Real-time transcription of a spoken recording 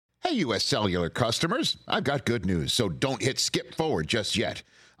Hey, U.S. Cellular customers, I've got good news, so don't hit skip forward just yet.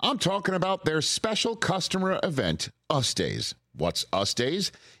 I'm talking about their special customer event, US Days. What's US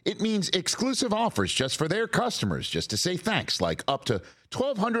Days? It means exclusive offers just for their customers, just to say thanks, like up to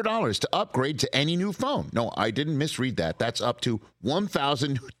 $1,200 to upgrade to any new phone. No, I didn't misread that. That's up to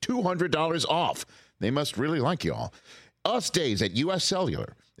 $1,200 off. They must really like y'all. US Days at U.S.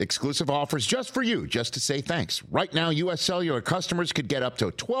 Cellular. Exclusive offers just for you, just to say thanks. Right now, U.S. Cellular customers could get up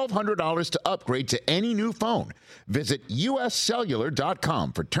to $1,200 to upgrade to any new phone. Visit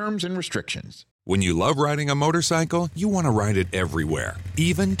uscellular.com for terms and restrictions. When you love riding a motorcycle, you want to ride it everywhere,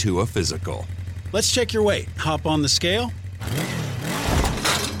 even to a physical. Let's check your weight. Hop on the scale.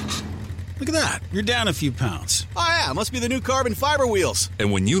 Look at that. You're down a few pounds. Oh, yeah. Must be the new carbon fiber wheels.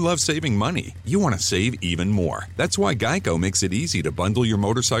 And when you love saving money, you want to save even more. That's why Geico makes it easy to bundle your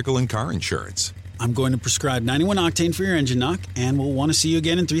motorcycle and car insurance. I'm going to prescribe 91 octane for your engine knock, and we'll want to see you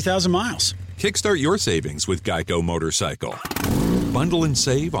again in 3,000 miles. Kickstart your savings with Geico Motorcycle. Bundle and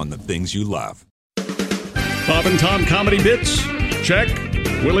save on the things you love. Bob and Tom comedy bits? Check.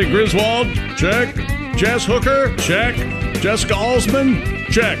 Willie Griswold? Check. Jess Hooker? Check. Jessica Alsman?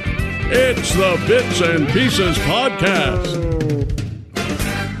 Check. It's the Bits and Pieces Podcast.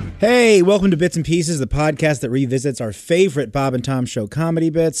 Hey, welcome to Bits and Pieces, the podcast that revisits our favorite Bob and Tom Show comedy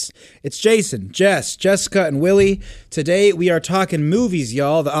bits. It's Jason, Jess, Jessica, and Willie. Today we are talking movies,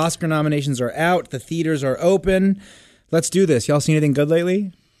 y'all. The Oscar nominations are out. The theaters are open. Let's do this. Y'all seen anything good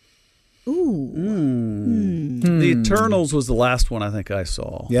lately? Ooh. The Eternals was the last one I think I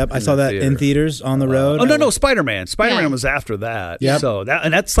saw. Yep, I saw that in theaters on the road. Oh, no, Spider-Man. Spider-Man was after that. Yep. So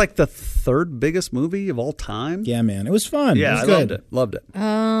that's like the third biggest movie of all time. Yeah, man. It was fun. Yeah, it was I good. loved it.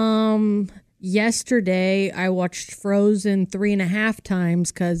 Yesterday I watched Frozen 3.5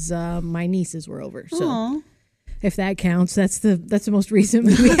 times because my nieces were over. So Aww. If that counts, that's the most recent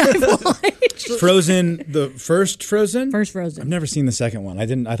movie I've watched. Frozen, the first Frozen? First Frozen. I've never seen the second one.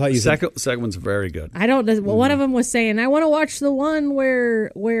 I thought you said... Second one's very good. I don't... Well, one of them was saying, I want to watch the one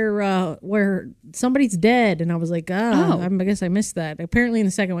where somebody's dead. And I was like, I guess I missed that. Apparently in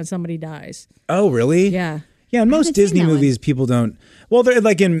the second one, somebody dies. Oh, really? Yeah. Yeah, in most Disney movies, people don't... Well, they're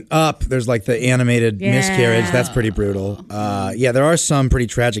like in Up, there's like the animated miscarriage. That's pretty brutal. Yeah, there are some pretty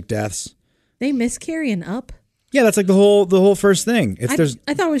tragic deaths. They miscarry in Up? Yeah, that's like the whole first thing. I thought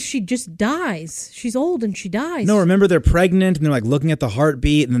it was she just dies. She's old and she dies. No, remember they're pregnant and they're like looking at the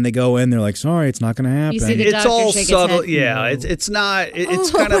heartbeat and then they go in. They're like, sorry, it's not going to happen. You see the It's doctor all shake subtle. his head. Yeah, it's not. It's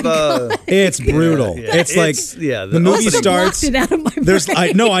kind of a. It's brutal. Yeah. It's like the movie starts. It out of my There's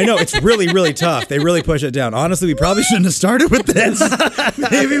I know it's really really tough. They really push it down. Honestly, we probably shouldn't have started with this.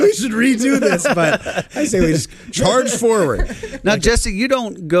 Maybe we should redo this. But I say we just charge forward. Now, Jesse, you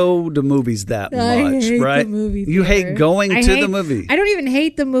don't go to movies that much, I hate right? The movie you theater. hate going to the movie. I don't even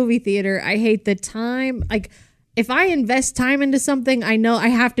hate the movie theater. I hate the time. Like, if I invest time into something, I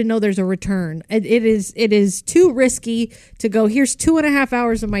have to know there's a return. It is too risky to go, here's 2.5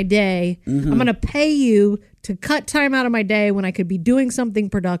 hours of my day. I'm going to pay you to cut time out of my day when I could be doing something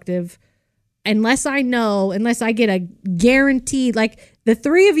productive. Unless I get a guarantee, like the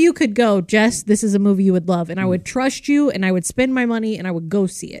three of you could go, Jess, this is a movie you would love. And I would trust you and I would spend my money and I would go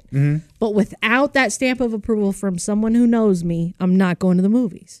see it. But without that stamp of approval from someone who knows me, I'm not going to the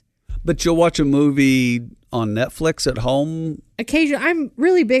movies. But you'll watch a movie on Netflix at home? Occasionally. I'm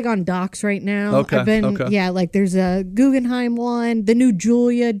really big on docs right now. Okay. Like there's a Guggenheim one. The new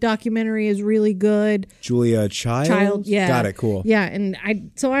Julia documentary is really good. Julia Child? Yeah. Got it, cool. Yeah,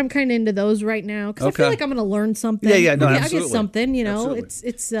 and so I'm kind of into those right now because I feel like I'm going to learn something. Yeah, no, I absolutely. get something, Absolutely.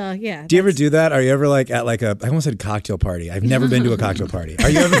 It's yeah. Do you ever do that? Are you ever like at like I almost said cocktail party. I've never been to a cocktail party. Are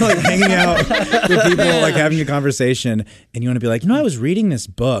you ever like hanging out with people, like having a conversation, and you want to be like, I was reading this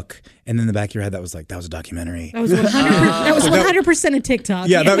book, and then in the back of your head, that was a documentary. That was 100% a TikTok.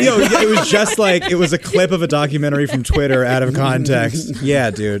 Yeah, it was just like it was a clip of a documentary from Twitter out of context. Yeah,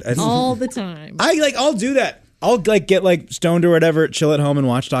 dude. All the time. I'll do that. I'll get stoned or whatever, chill at home and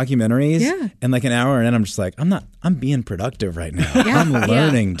watch documentaries. Yeah. And like an hour and then I'm just like, I'm being productive right now. Yeah. I'm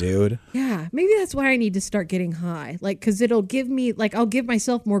learning, dude. Yeah. Maybe that's why I need to start getting high. Because it'll give me, I'll give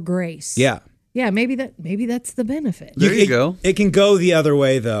myself more grace. Yeah. Yeah, maybe that's the benefit. There you go. It can go the other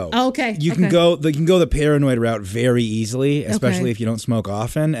way though. Oh, okay. You can go the paranoid route very easily, especially if you don't smoke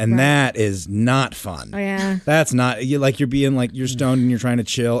often, and that is not fun. Oh yeah. That's not you're being you're stoned and you're trying to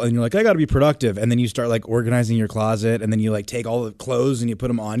chill and you're like, I got to be productive, and then you start organizing your closet and then you take all the clothes and you put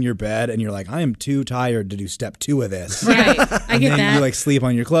them on your bed and you're like, I am too tired to do step 2 of this. Right. I get that. You sleep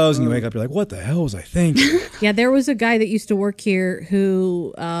on your clothes and you wake up, you're like, what the hell was I thinking? Yeah, there was a guy that used to work here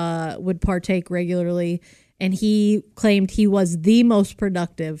who would partake regularly, and he claimed he was the most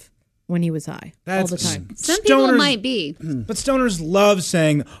productive when he was high all the time. Some people might be. But stoners love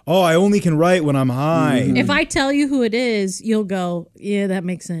saying, "Oh, I only can write when I'm high." If I tell you who it is, you'll go, "Yeah, that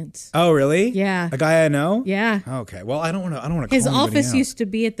makes sense." Oh, really? Yeah. A guy I know? Yeah. Okay. Well, I don't want to. His office used to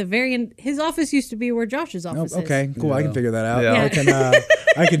be at the very end. His office used to be where Josh's office is. Okay, cool. I can figure that out. Yeah.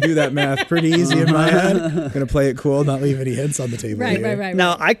 I can do that math pretty easy in my head. I'm gonna play it cool, not leave any hints on the table. Right.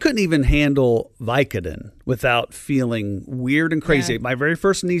 Now, I couldn't even handle Vicodin without feeling weird and crazy. Yeah. My very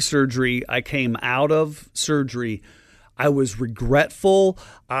first knee surgery, I came out of surgery. I was regretful.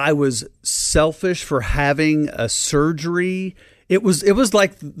 I was selfish for having a surgery. It was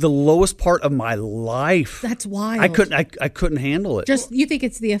like the lowest part of my life. That's wild. I couldn't handle it. Just you think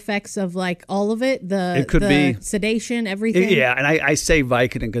it's the effects of like all of it, It could be sedation, everything. Yeah, and I say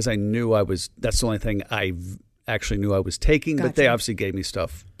Vicodin because I knew that's the only thing I actually knew I was taking, but they obviously gave me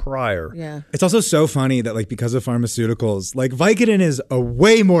stuff prior. Yeah. It's also so funny that, like, because of pharmaceuticals, like, Vicodin is a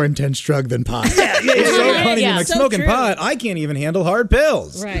way more intense drug than pot. It's so funny. Yeah, Like, so smoking true. pot, I can't even handle hard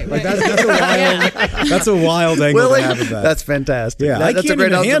pills. Right. Like, that's a wild angle to have of that. That's fantastic. Yeah, That's I a can't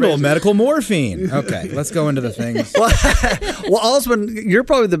great even handle observation. medical morphine. Okay, let's go into the things. Well, Osmond, you're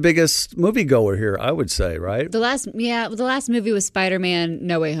probably the biggest moviegoer here, I would say, right? The last movie was Spider-Man: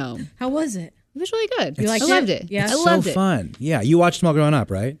 No Way Home. How was it? It was really good. You liked I loved it. Yeah. I It's loved so it. fun. Yeah, you watched them all growing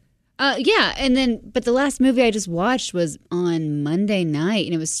up, right? Yeah, but the last movie I just watched was on Monday night,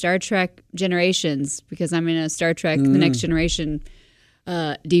 and it was Star Trek Generations, because I'm in a Star Trek The Next Generation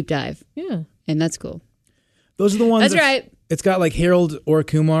deep dive. Yeah. And that's cool. Those are the ones. That's right. It's got like Harold or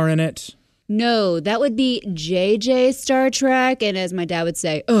Kumar in it. No, that would be JJ Star Trek, and as my dad would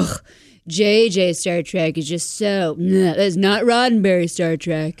say, ugh, JJ Star Trek is just so, that is not Roddenberry Star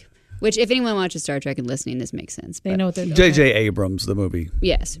Trek. Which, if anyone watches Star Trek and listening, this makes sense. They know what they're doing. J.J. Abrams, the movie.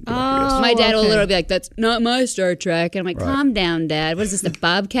 Yes. Oh, My dad will okay. literally be like, "That's not my Star Trek." And I'm like, "Calm down, Dad. What is this, the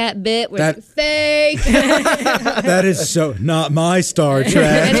Bobcat bit? Where it's fake?" That is so not my Star That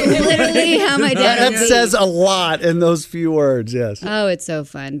Trek. is literally how my dad That will be. says a lot in those few words, yes. Oh, it's so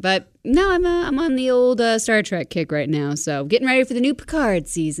fun. But no, I'm on the old Star Trek kick right now. So getting ready for the new Picard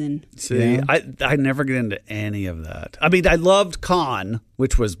season. See, I never get into any of that. I mean, I loved Khan,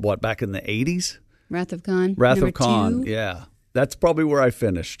 which was, back in the 80s? Wrath of Khan. Wrath number of Khan, 2. yeah. That's probably where I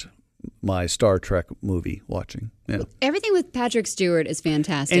finished my Star Trek movie watching. Yeah. Everything with Patrick Stewart is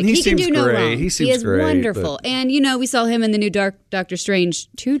fantastic. And he can seems do no great. wrong. He seems is great, wonderful. but- And, we saw him in the new Doctor Strange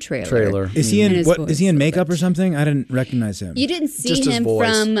 2 trailer. Is he And in his what? voice. Is he in makeup or something? I didn't recognize him. You didn't see Just his him voice,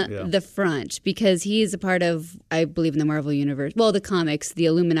 from yeah. the front because he's a part of, I believe, in the Marvel Universe. Well, the comics, the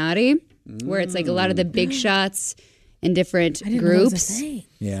Illuminati, where it's like a lot of the big shots in different I didn't know it was a groups. thing.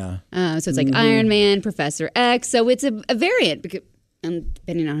 Yeah. So it's like Iron Man, Professor X. So it's a variant, because,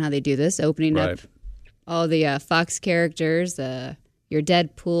 depending on how they do this, opening up Right. all the Fox characters, your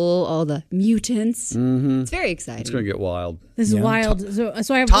Deadpool, all the mutants. It's very exciting. It's going to get wild. This is wild. So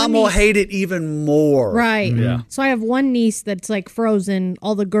I have Tom one will niece, hate it even more. right? Yeah. So I have one niece that's like Frozen,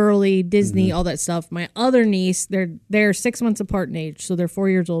 all the girly Disney, all that stuff. My other niece, they're 6 months apart in age, so they're 4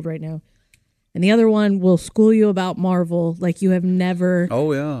 years old right now. And the other one will school you about Marvel like you have never.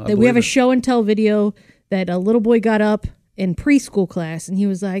 Oh, yeah. We have a show and tell video that a little boy got up in preschool class and he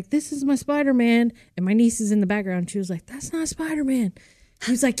was like, "This is my Spider-Man," and my niece is in the background. She was like, "That's not Spider-Man."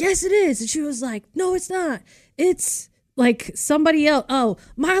 He was like, "Yes, it is," and she was like, "No, it's not. It's like somebody else. Oh,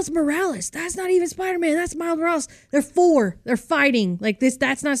 Miles Morales. That's not even Spider-Man. That's Miles Morales. They're 4. They're fighting like this.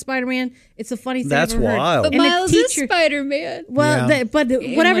 That's not Spider-Man." It's a funny thing. That's I've ever heard. wild. But And the Miles is teacher- Spider-Man. Well, Yeah. whatever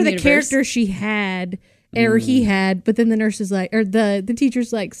one the universe. character she had or he had, but then the nurse is like, or the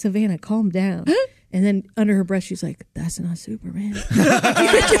teacher's like, "Savannah, calm down." And then under her breath, she's like, "That's not Superman."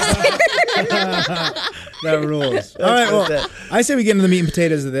 That rules. All right, well, I say we get into the meat and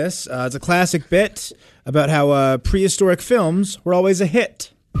potatoes of this. It's a classic bit about how prehistoric films were always a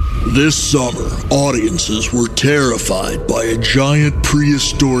hit. This summer, audiences were terrified by a giant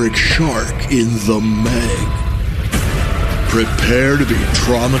prehistoric shark in the Meg. Prepare to be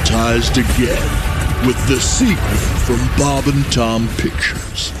traumatized again with the sequel from Bob and Tom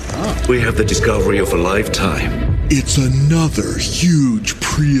Pictures. We have the discovery of a lifetime. It's another huge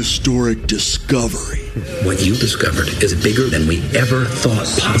prehistoric discovery. What you discovered is bigger than we ever thought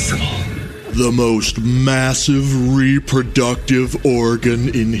possible. The most massive reproductive organ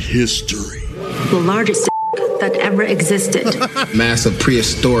in history. The largest that ever existed. Massive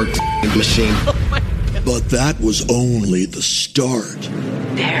prehistoric machine. But that was only the start.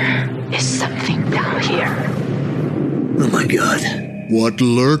 There is something down here. Oh my God. What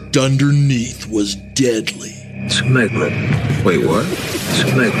lurked underneath was deadly. It's a megalodon. Wait, what? It's a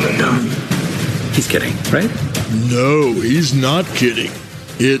megalodon. He's kidding, right? No, he's not kidding.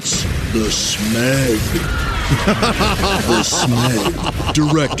 It's The Smeg. The Smeg,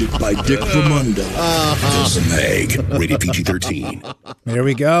 directed by Dick Vermunda. The Smeg, rated PG-13. There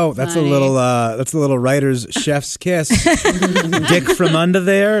we go. That's a little. That's a little writer's chef's kiss. Dick Vermunda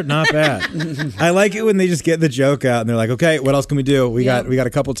there, not bad. I like it when they just get the joke out and they're like, "Okay, what else can we do? We got a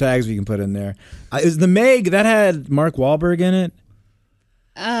couple tags we can put in there." Is the Meg that had Mark Wahlberg in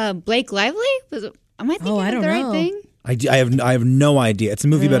it? Blake Lively? Am I thinking of the right thing? I have no idea. It's a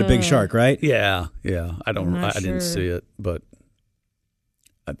movie about a big shark, right? Yeah. I didn't sure. see it, but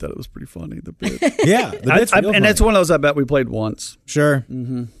I thought it was pretty funny. The bit. Yeah, the bit's real and funny. it's one of those I bet we played once. Sure.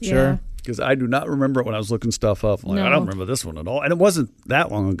 Sure. Because I do not remember it when I was looking stuff up. I'm like, No. I don't remember this one at all. And it wasn't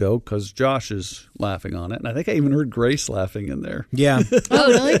that long ago because Josh is laughing on it. And I think I even heard Grace laughing in there. Yeah. Oh,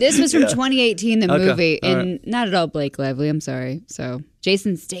 really? This was from 2018, the Okay. movie, All and not at all Blake Lively. I'm sorry. So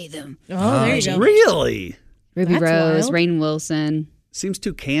Jason Statham, Oh, there you go. Really? Ruby That's Rose, wild. Rainn Wilson. Seems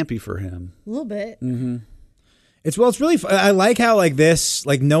too campy for him. A little bit. It's really. I like how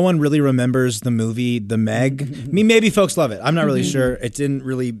no one really remembers the movie The Meg. I mean, maybe folks love it. I'm not really sure. It didn't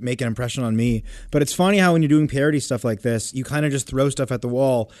really make an impression on me. But it's funny how when you're doing parody stuff like this, you kind of just throw stuff at the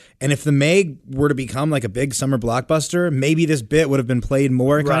wall. And if The Meg were to become like a big summer blockbuster, maybe this bit would have been played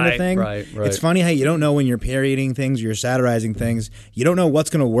more, kind of thing. Right. It's funny how you don't know when you're parodying things, you're satirizing things. You don't know what's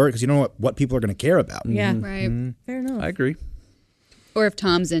going to work because you don't know what people are going to care about. Yeah. Right. Fair enough. I agree. Or if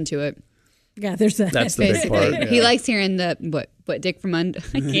Tom's into it. Yeah, there's that. That's the big Basically. part. Yeah. He likes hearing the what Dick Vermunda.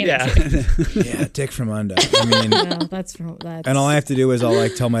 I can't Yeah. Yeah, Dick Vermunda. I mean, No, that's and all I have to do is I'll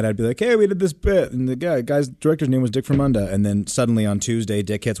tell my dad, be like, "Hey, we did this bit," and the guy's director's name was Dick Vermunda, and then suddenly on Tuesday,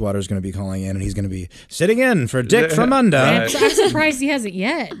 Dick Hitswater is going to be calling in, and he's going to be sitting in for Dick Vermunda, I'm surprised he hasn't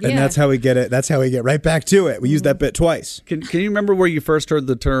yet. Yeah. and that's how we get it. That's how we get right back to it. We used that bit twice. Can you remember where you first heard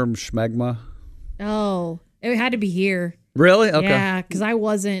the term schmegma? Oh, it had to be here. Really? Okay. Yeah, because I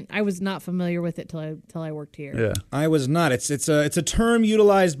was not familiar with it till I worked here. Yeah. I was not. It's a term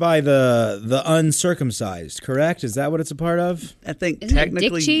utilized by the uncircumcised. Correct? Is that what it's a part of? I think Isn't technically.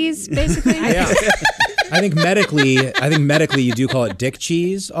 it dick cheese, basically? Yeah. I think medically you do call it dick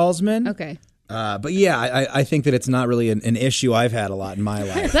cheese, Alsman. Okay. But yeah, I think that it's not really an issue I've had a lot in my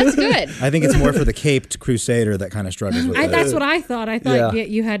life. That's good. I think it's more for the caped crusader that kind of struggles with it. That's what I thought. I thought Yeah.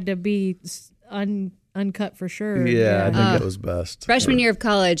 you had to be uncut for sure. Yeah, I think it was best. Freshman year of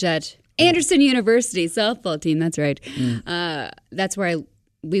college at Anderson University softball team. That's right. That's where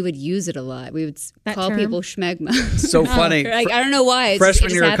we would use it a lot. We would That call term? people schmegma. So funny. Like, I don't know why. It Freshman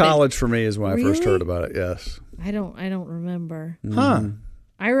just year of happened. college for me is when I first Really? heard about it. Yes. I don't remember. Huh.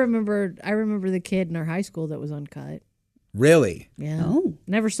 I remember the kid in our high school that was uncut. Really? Yeah. Oh.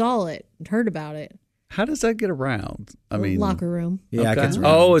 Never saw it. Heard about it. How does that get around? I mean, Locker room. Yeah, okay. it gets around.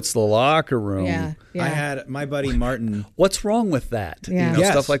 Oh, it's the locker room. Yeah. I had my buddy Martin. What's wrong with that? Yeah. You know,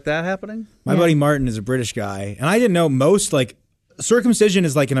 Yes. stuff like that happening? My buddy Martin is a British guy, and I didn't know most circumcision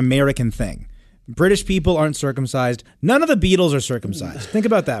is like an American thing. British people aren't circumcised. None of the Beatles are circumcised. Think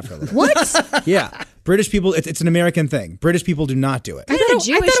about that for a little. What? Yeah, British people. It's an American thing. British people do not do it. I thought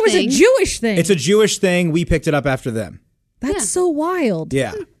it was a Jewish thing. It's a Jewish thing. We picked it up after them. That's so wild.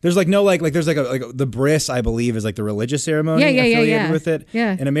 Yeah, there's there's the bris, I believe, is like the religious ceremony Yeah, affiliated with it.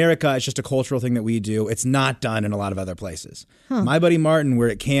 Yeah. In America, it's just a cultural thing that we do. It's not done in a lot of other places. My buddy Martin, we're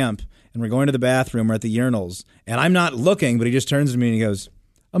at camp and we're going to the bathroom. We're at the urinals, and I'm not looking, but he just turns to me and he goes,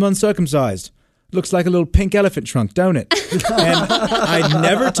 "I'm uncircumcised. Looks like a little pink elephant trunk, don't it?" And I'd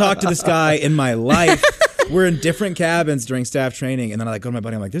never talked to this guy in my life. We're in different cabins during staff training, and then I go to my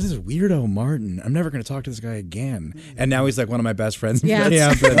buddy. I'm like, "This is weirdo Martin. I'm never going to talk to this guy again." And now he's like one of my best friends. Yeah. Did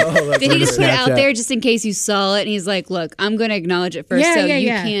he just put it out Snapchat. there just in case you saw it? And he's like, "Look, I'm going to acknowledge it first, so you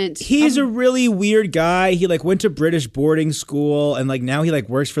can't." He's a really weird guy. He went to British boarding school, and now he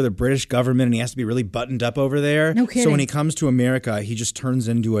works for the British government, and he has to be really buttoned up over there. No kidding. So when he comes to America, he just turns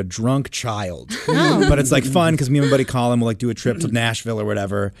into a drunk child. Oh. But it's fun because me and my buddy Colin will do a trip to Nashville or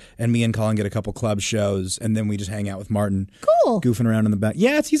whatever, and me and Colin get a couple club shows, and then we just hang out with Martin, Cool. goofing around in the back.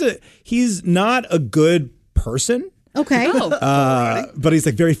 Yeah, he's not a good person. Okay. But he's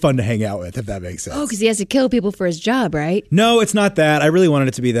very fun to hang out with, if that makes sense. Oh, because he has to kill people for his job, right? No, it's not that. I really wanted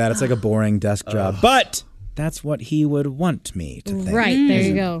it to be that. It's like a boring desk job. But that's what he would want me to think. Right. There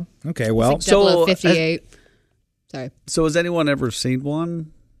you go. Okay, well. It's like 0058. Sorry. So has anyone ever seen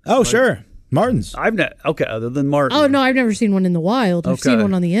one? Oh, sure. Martins. Other than Martin. Oh no, I've never seen one in the wild. I've seen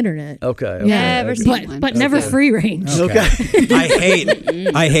one on the internet. Okay. Never seen one. But never free range. Okay.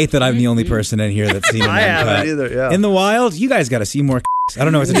 I hate that I'm the only person in here that's seen one. I haven't either. Yeah. In the wild, you guys got to see more. I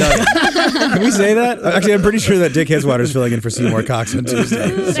don't know what to tell you. Can we say that? Actually, I'm pretty sure that Dick Hiswater's filling in for Seymour Cox on Tuesday.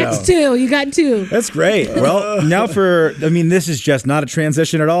 That's 2. You got 2. That's great. Well, now this is just not a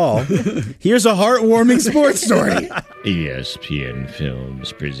transition at all. Here's a heartwarming sports story. ESPN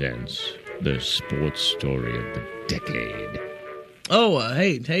Films presents the sports story of the decade. Oh,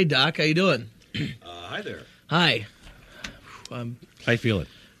 hey, Doc, how you doing? Hi there. Hi. How you feeling?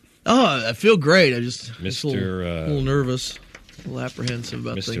 Oh, I feel great. I just a Mr. little nervous, a little apprehensive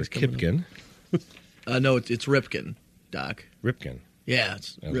about Mr. things coming Kipken. up. No, it's Ripken, Doc. Ripken. Yeah,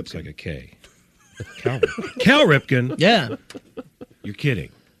 it's That Ripken. looks like a K. Cal Ripken. Yeah. You're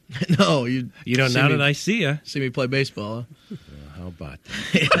kidding. No, you don't. Now that I see you, see me play baseball. Huh? How about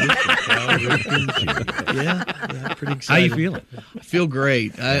that? Yeah, pretty excited. How you feeling? I feel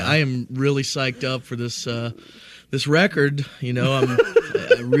great. I am really psyched up for this this record. You know,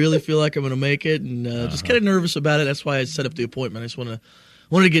 I really feel like I'm going to make it, and just kind of nervous about it. That's why I set up the appointment. I just wanted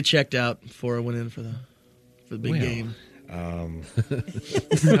to get checked out before I went in for the big game. How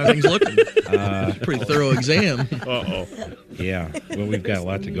are things looking? Pretty thorough exam. Yeah. Well, we've got a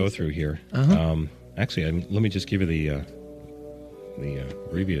lot to go through here. Actually, let me just give you the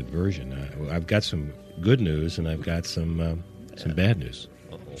abbreviated version. I've got some good news and I've got some bad news.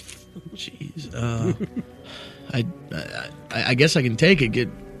 Jeez. I guess I can take it. Give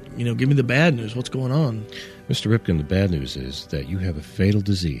me the bad news. What's going on? Mr. Ripken, the bad news is that you have a fatal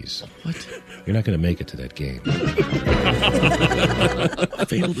disease. What? You're not going to make it to that game.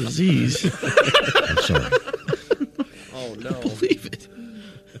 Fatal disease? I'm sorry. Oh, no. I can't believe it.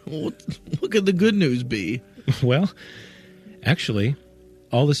 What could the good news be? Well, actually,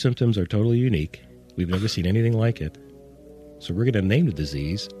 all the symptoms are totally unique. We've never seen anything like it. So we're going to name the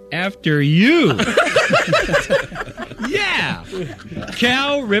disease after you. Yeah.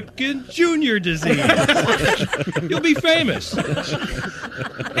 Cal Ripken Jr. disease. You'll be famous.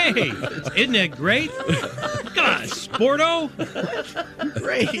 Hey, isn't that great? Come on, Sporto.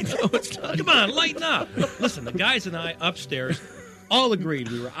 Great. No, it's not. Come on, lighten up. Listen, the guys and I upstairs all agreed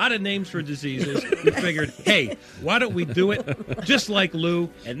we were out of names for diseases. We figured, hey, why don't we do it just like Lou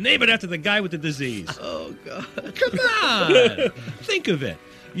and name it after the guy with the disease? Oh, God. Come on. Think of it.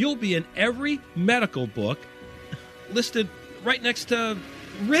 You'll be in every medical book listed right next to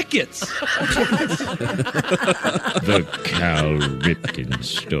rickets. The Cal Ripken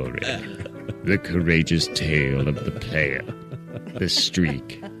story. The courageous tale of the player, the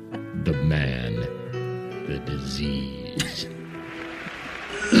streak, the man, the disease.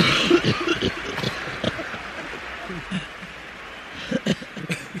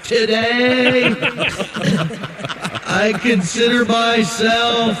 Today, I consider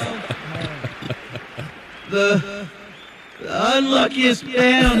myself the unluckiest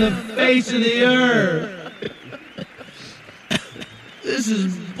man on the face of the earth. This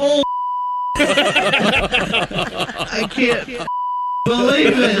is bull. I can't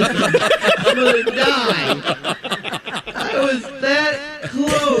believe it. I'm gonna die. I was that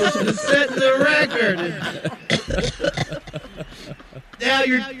close to setting the record. Now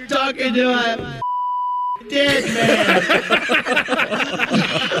you're talking to a dead man.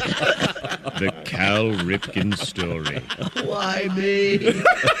 The Cal Ripken story. Why me?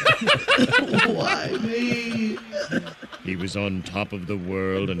 Why me? He was on top of the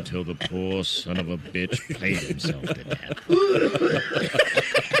world until the poor son of a bitch played himself to death.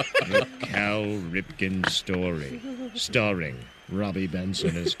 The Cal Ripken story. Starring Robbie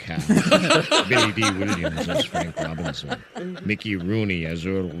Benson as Cal, Billy D. Williams as Frank Robinson, Mickey Rooney as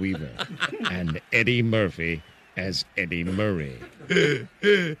Earl Weaver, and Eddie Murphy as Eddie Murray.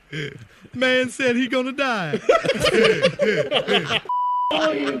 Man said he gonna die.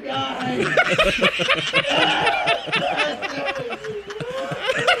 Oh, you guys.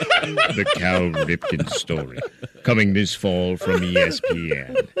 The Cal Ripken story. Coming this fall from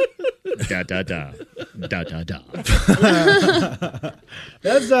ESPN. Da-da-da. Da-da-da.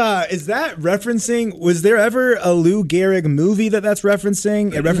 Is that referencing, was there ever a Lou Gehrig movie that's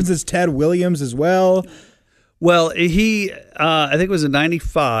referencing? It references Ted Williams as well. Well, he, I think it was in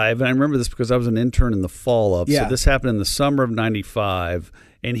 95, and I remember this because I was an intern in the fall of, so this happened in the summer of 95,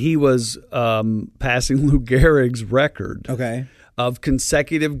 and he was passing Lou Gehrig's record of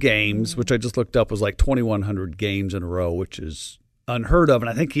consecutive games, which I just looked up was like 2,100 games in a row, which is unheard of, and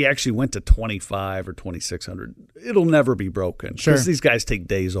I think he actually went to 2,500 or 2,600. It'll never be broken. Sure. Because these guys take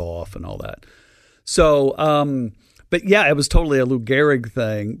days off and all that. So, But yeah, it was totally a Lou Gehrig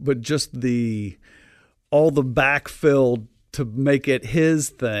thing, but just all the backfill to make it his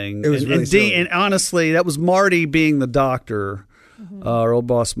thing. It was really silly. And honestly, that was Marty being the doctor, our old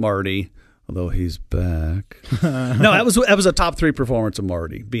boss Marty. Although he's back. No, that was a top 3 performance of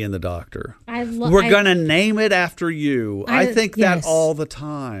Marty being the doctor. We're gonna name it after you. I think that all the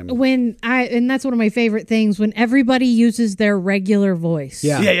time. And that's one of my favorite things when everybody uses their regular voice.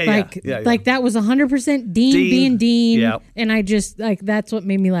 Yeah. Like that was 100% Dean being Dean. Yep. And I just that's what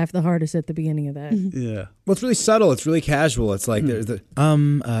made me laugh the hardest at the beginning of that. Yeah. Well, it's really subtle. It's really casual. It's like there's the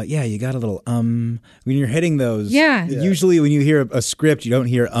you got a little when you're hitting those. Yeah. Usually when you hear a script, you don't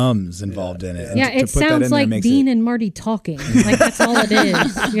hear ums involved in it. Yeah, And it sounds like Dean and Marty talking. Like that's all it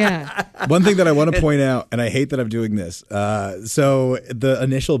is. Yeah. One thing that I want to point out, and I hate that I'm doing this. So the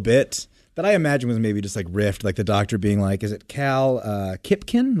initial bit that I imagine was maybe just like riffed, like the doctor being like, "Is it Cal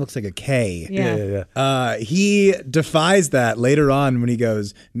Kipken?" Looks like a K. Yeah. He defies that later on when he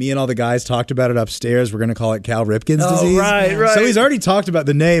goes, "Me and all the guys talked about it upstairs. We're going to call it Cal Ripken's disease." Right. So he's already talked about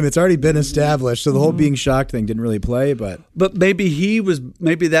the name. It's already been established. So the whole being shocked thing didn't really play. But maybe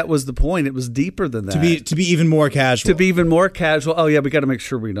that was the point. It was deeper than that. To be even more casual. To be even more casual. Oh yeah, we got to make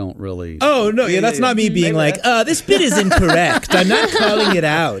sure we don't really. Oh no, that's not me being like, this bit is incorrect. I'm not calling it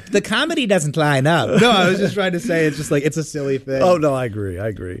out. The comedy doesn't line up. No, I was just trying to say it's just like it's a silly thing. Oh no, I agree.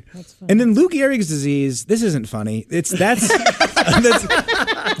 That's funny. And then Lou Gehrig's disease. This isn't funny. That's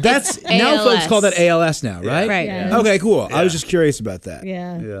now folks call that ALS now, right? Right. Yeah. Okay, cool. I was just curious about that.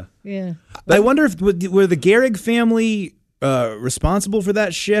 Yeah. I wonder if were the Gehrig family responsible for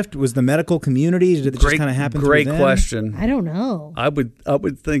that shift? Was the medical community? Did it just kind of happen? Great through them? question. I don't know. I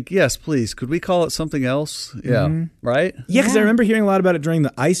would think yes, please. Could we call it something else? Yeah. Right. Yeah, because I remember hearing a lot about it during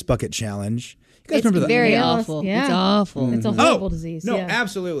the Ice Bucket Challenge. You guys remember that? Very awful. Yeah. It's awful. It's a horrible disease. No, yeah.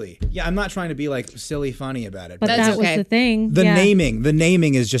 absolutely. Yeah, I'm not trying to be like silly funny about it. But that was the thing. The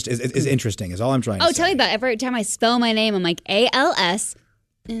naming is just is interesting. Is all I'm trying to say. Oh, tell me about it. Every time I spell my name, I'm like ALS.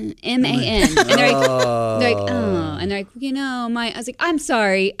 MAN. And they're like, oh. And they're like, I was like, I'm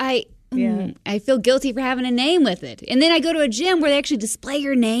sorry. I feel guilty for having a name with it. And then I go to a gym where they actually display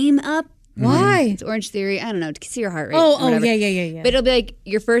your name up. Why? It's Orange Theory. I don't know. To see your heart rate. Yeah. But it'll be like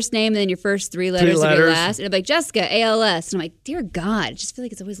your first name and then your first 3 letters of your last. It'll be like Jessica, ALS. And I'm like, dear God, I just feel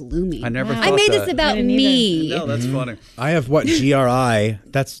like it's always looming. I never thought I made that. this about me. No, that's funny. I have GRI.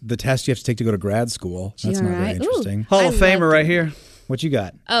 That's the test you have to take to go to grad school. That's not very interesting. Hall of Famer right here. What you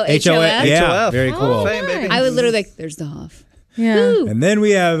got? Oh, HOF. HOF? Yeah, very cool. Fame, baby. I would literally like, there's the Hoff. Yeah. Woo. And then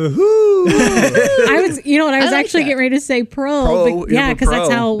we have I was like actually getting ready to say pro. Yeah, because that's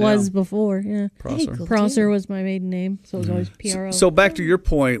how it yeah. was before. Yeah. Prosser. Prosser was my maiden name, so it was always PRO. So back to your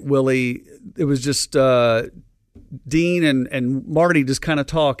point, Willie, it was just Dean and Marty just kind of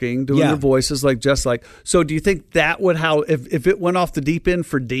talking, doing their voices just like. So do you think that would if it went off the deep end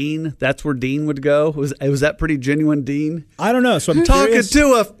for Dean, that's where Dean would go? Was that pretty genuine Dean? I don't know. So I'm talking curious.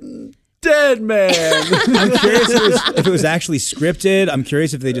 to a dead man. I'm curious if it was actually scripted. I'm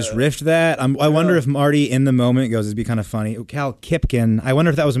curious if they just riffed that. I wonder if Marty in the moment goes, it'd be kind of funny. Cal Kipken. I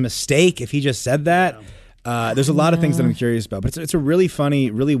wonder if that was a mistake, if he just said that. There's a lot of things that I'm curious about, but it's a really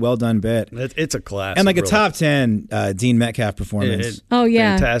funny, really well done bit. It's a classic. And like a top 10 Dean Metcalf performance. Oh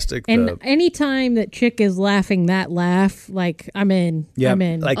yeah, fantastic. And anytime that Chick is laughing that laugh, like I'm in. Yep. I'm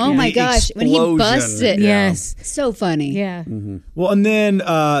in. Like oh my gosh, when he busts it. Yes. So funny. Yeah. Mm-hmm. Well, and then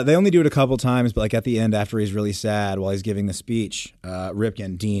they only do it a couple times, but like at the end, after he's really sad while he's giving the speech,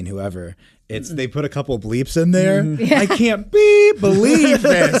 Ripken, Dean, whoever. They put a couple bleeps in there. Yeah. I can't believe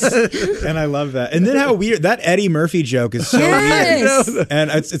this. And I love that. And then how weird, that Eddie Murphy joke is so weird.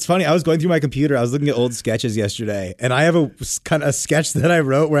 And it's funny, I was going through my computer, I was looking at old sketches yesterday, and I have a sketch that I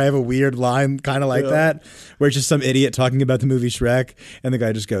wrote where I have a weird line kind of like that, where it's just some idiot talking about the movie Shrek, and the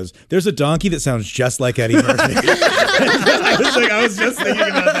guy just goes, there's a donkey that sounds just like Eddie Murphy. I was just thinking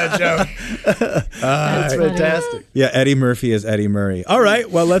about that joke. That's fantastic. Yeah, Eddie Murphy is Eddie Murray. All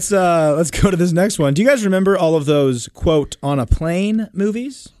right, well, let's go to this next one. Do you guys remember all of those, quote, on a plane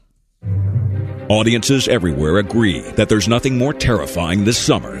movies? Audiences everywhere agree that there's nothing more terrifying this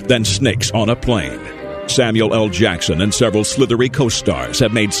summer than snakes on a plane. Samuel L. Jackson and several slithery co-stars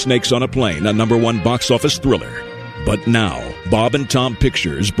have made Snakes on a Plane a #1 box office thriller. But now, Bob and Tom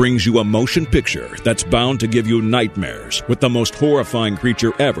Pictures brings you a motion picture that's bound to give you nightmares with the most horrifying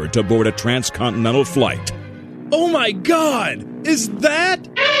creature ever to board a transcontinental flight. Oh my God! Is that...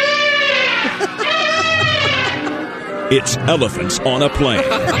 It's Elephants on a Plane.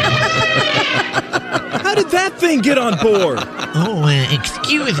 How did that thing get on board? Oh,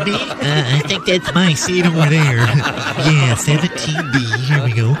 excuse me. I think that's my seat over there. Yeah, 17B. Here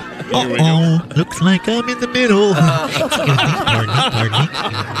we go. Uh-oh, looks like I'm in the middle. Excuse me,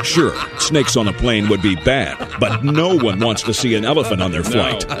 pardon me. Sure, snakes on a plane would be bad, but no one wants to see an elephant on their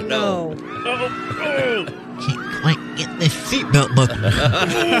flight. No. Can't quite get this seatbelt button.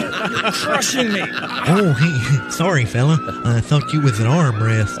 Crushing me. Oh, hey, sorry, fella. I thought you was an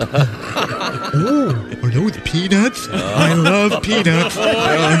armrest. Oh, are those peanuts? I love peanuts.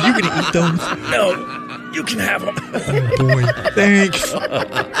 Are you going to eat those? No, you can have them. Oh, boy, thanks.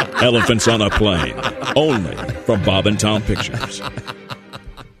 Elephants on a plane, only from Bob and Tom Pictures.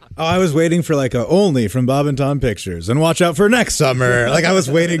 Oh, I was waiting for like a only from Bob and Tom Pictures and watch out for next summer. Like I was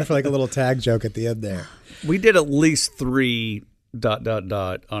waiting for like a little tag joke at the end there. We did at least 3 ...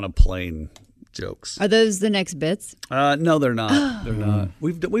 on a plane jokes. Are those the next bits? No, they're not. They're not.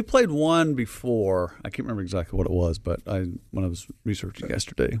 We played one before. I can't remember exactly what it was, but when I was researching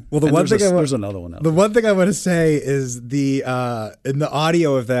yesterday. Well, there's another one out The there. one thing I want to say is the in the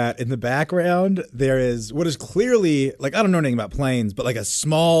audio of that in the background there is what is clearly like I don't know anything about planes, but like a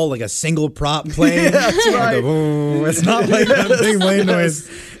small like a single prop plane. Yeah, that's right. Like it's not like that big plane noise.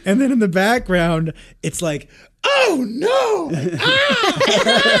 And then in the background, it's like. Oh no!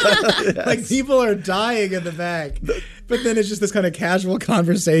 Ah! Like people are dying in the back, but then it's just this kind of casual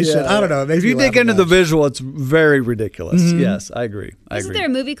conversation. Yeah. I don't know. It makes If you me dig laugh into a the bunch. visual, it's very ridiculous. Mhm. Yes, I agree. Isn't there a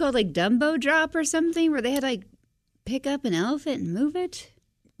movie called like Dumbo Drop or something where they had like pick up an elephant and move it?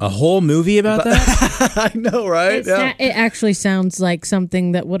 A whole movie about that? I know, right? It actually sounds like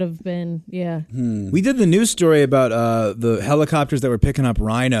something that would have been, yeah. We did the news story about the helicopters that were picking up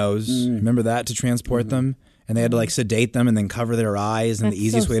rhinos. Remember that to transport them? And they had to like sedate them and then cover their eyes. And That's the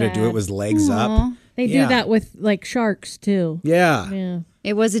easiest so way to do it sad. was legs Aw. up. They Yeah. do that with like sharks too. Yeah. Yeah.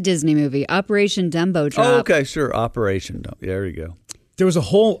 It was a Disney movie, Operation Dumbo Drop. Oh, okay, sure. Operation. There you go. There was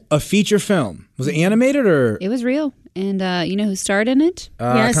a feature film. Was it animated or? It was real. And you know who starred in it?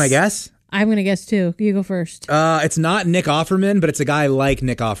 Yes. Can I guess? I'm going to guess too. You go first. It's not Nick Offerman, but it's a guy like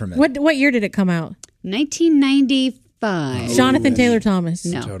Nick Offerman. What year did it come out? 1995. Jonathan Taylor Thomas.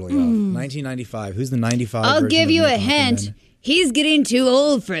 No. Totally off. 1995. Who's the 95? I'll version give of you Nick a hint. Offerman? He's getting too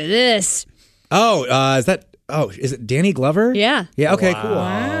old for this. Oh, is that? Oh, is it Danny Glover? Yeah. Yeah. Okay. Cool.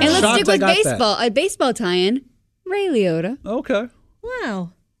 And let's Shocked stick I with got that. baseball. A baseball tie-in. Ray Liotta. Okay.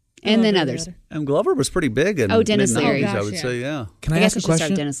 Wow. And then Ray others. Liotta. And Glover was pretty big in Dennis mid-90s, Leary. I would say, yeah. Can I guess ask a we should start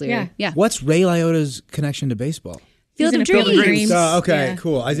question? Dennis Leary. Yeah. What's Ray Liotta's connection to baseball? Field He's of in a Field of Dreams. Dreams. Okay. Yeah.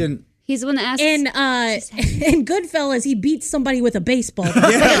 Cool. I didn't. He's the one that asked. In Goodfellas, he beats somebody with a baseball. Yeah.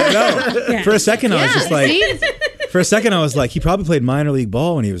 No. Yeah. For a second, I was just like. see? For a second, I was like, he probably played minor league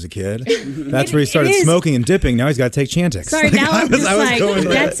ball when he was a kid. That's where he started It is. smoking and dipping. Now he's got to take Chantix. Sorry, now I'm just like, going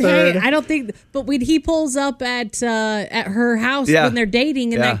with that's that third. hey, I don't think. But when he pulls up at her house Yeah. when they're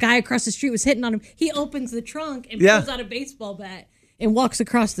dating, and Yeah. that guy across the street was hitting on him, he opens the trunk and Yeah. pulls out a baseball bat and walks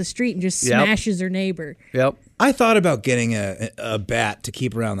across the street and just Yep. smashes her neighbor. Yep. I thought about getting a bat to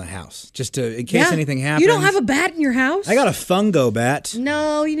keep around the house, just to in case Yeah. anything happens. You don't have a bat in your house? I got a fungo bat.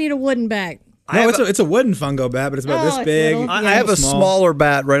 No, you need a wooden bat. No, it's a wooden fungo bat, but it's about Oh, this it's big. little. I have a smaller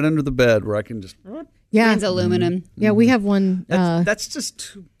bat right under the bed where I can just. Yeah, Mine's aluminum. yeah, we have one. That's just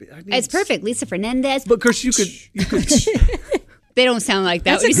too big. I need It's perfect. Lisa Fernandez. But of course, you could. They don't sound like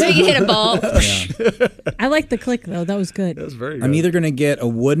that. That's When a you good hit a ball. I like the click though. That was good. That was very good. I'm either going to get a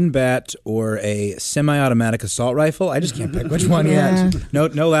wooden bat or a semi-automatic assault rifle. I just can't pick which one yet. No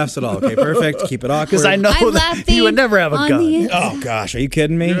laughs at all. Okay, perfect. Keep it awkward. Because I know I'm that laughing you would never have a on gun. the Oh gosh, are you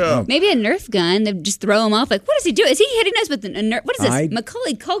kidding me? Oh. Maybe a Nerf gun. They just throw him off. Like, what does he do? Is he hitting us with a Nerf? What is this?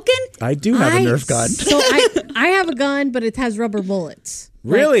 Macaulay Culkin? I do have a Nerf gun. So I have a gun, but it has rubber bullets.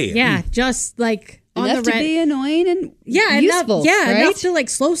 Like, Really? yeah, just like on Enough the to be annoying and enough, useful. right? enough to like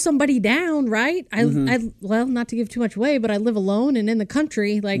slow somebody down, right? I well, not to give too much away, but I live alone and in the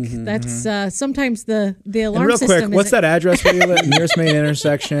country. Like that's sometimes the alarm And real system. quick, what's isn't- that address where you live? Nearest main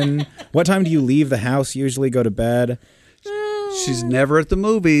intersection. What time do you leave the house? Usually go to bed. She's never at the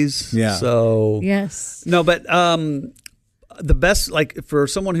movies. Yeah. So Yes. no, but the best, like for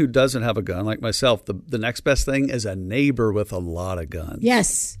someone who doesn't have a gun, like myself, the next best thing is a neighbor with a lot of guns.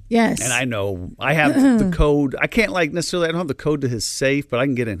 Yes. Yes. And I know I have the code. I can't like necessarily. I don't have the code to his safe, but I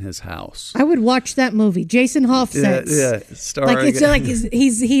can get in his house. I would watch that movie. Jason Hoff sets. Yeah. Like Starring. it's like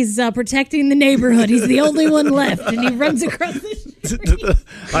he's protecting the neighborhood. He's the only one left, and he runs across the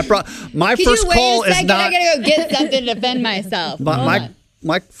street. my Could first you wait call a is second? not. I gotta go get something to defend myself.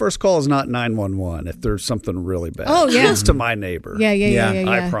 My first call is not 911 if there's something really bad. Oh, yeah. It's to my neighbor. Yeah.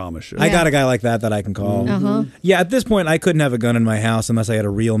 I promise you. I got a guy like that I can call. Uh-huh. Yeah, at this point, I couldn't have a gun in my house unless I had a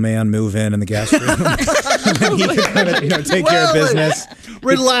real man move in the guest room. And then he could kind of, take care of business.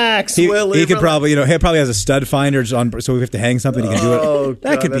 Relax, He Willie. could probably, he probably has a stud finder just on, so we have to hang something. He can do it.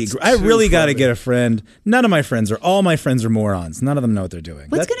 That God, could be. that's I really too got to funny. get a friend. None of my friends all my friends are morons. None of them know what they're doing.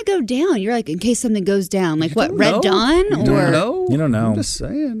 What's going to go down? You're like, in case something goes down. Like what, Red know. Dawn? You don't know. You don't know. I'm just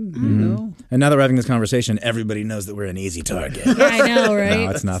saying. You Mhm. know. And now that we're having this conversation, everybody knows that we're an easy target. I know, right? No,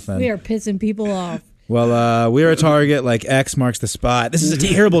 it's nothing. We are pissing people off. Well, we're a target like X marks the spot. This is a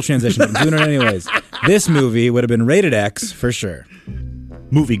terrible transition, but I'm doing it anyways. This movie would have been rated X for sure.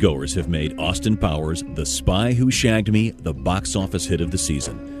 Moviegoers have made Austin Powers, The Spy Who Shagged Me, the box office hit of the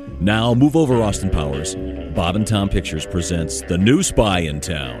season. Now, move over, Austin Powers. Bob and Tom Pictures presents The New Spy in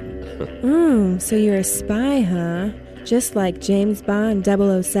Town. So you're a spy, huh? Just like James Bond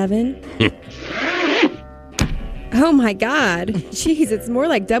 007? Oh my God. Jeez, it's more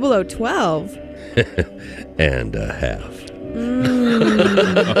like 0012. And a half.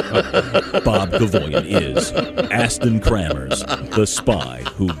 Bob Gavoyan is Aston Kramers, the spy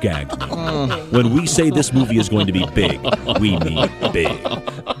who gagged me. When we say this movie is going to be big, we mean big.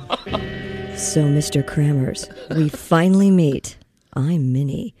 So, Mr. Kramers, we finally meet. I'm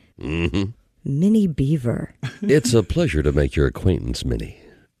Minnie. Mm-hmm. Minnie Beaver. It's a pleasure to make your acquaintance, Minnie.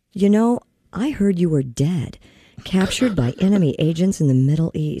 You know, I heard you were dead, captured by enemy agents in the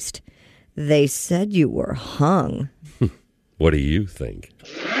Middle East. They said you were hung. What do you think?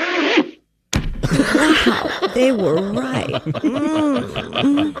 Wow, they were right.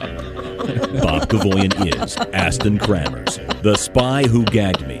 Bob Gavoyan is Aston Kramers, the spy who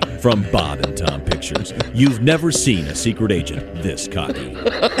gagged me, from Bob and Tom Pictures. You've never seen a secret agent this cocky.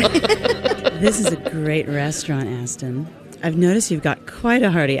 This is a great restaurant, Aston. I've noticed you've got quite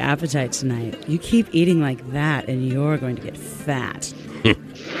a hearty appetite tonight. You keep eating like that and you're going to get fat.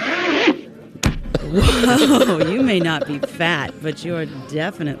 Whoa, you may not be fat, but you're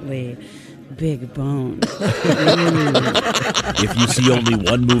definitely big bone. If you see only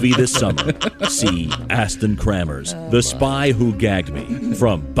one movie this summer, see Aston Kramers, the spy who gagged me,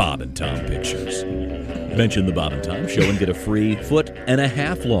 from Bob and Tom Pictures. Mention the Bob and Tom Show and get a free 1.5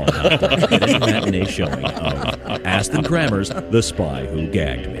 foot long hot dog at any matinee showing of Aston Kramers, the spy who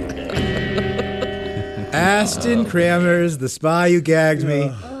gagged me. Aston Kramers, the spy who gagged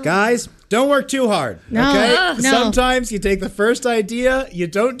me. Guys, don't work too hard. No, okay? no. Sometimes you take the first idea, you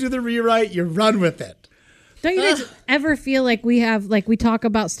don't do the rewrite, you run with it. Don't you guys ever feel like we talk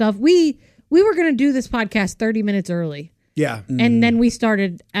about stuff? We were going to do this podcast 30 minutes early. Yeah. And then we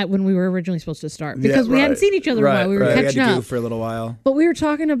started at when we were originally supposed to start because we hadn't seen each other in a while. We were We had catching to up. goof for a little while. But we were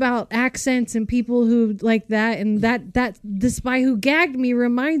talking about accents and people who like that, and that the spy who gagged me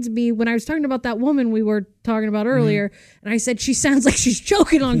reminds me when I was talking about that woman we were talking about earlier, and I said she sounds like she's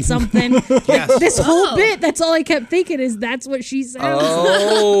choking on something. Like, this whole bit, that's all I kept thinking is that's what she sounds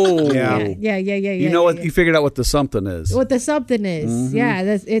like. Yeah. You know what? You figured out what the something is. What the something is. Mhm.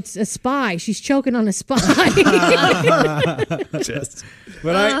 Yeah, it's a spy. She's choking on a spy.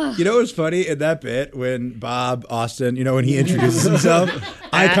 But you know what's funny in that bit when Bob Austin, when he introduces himself,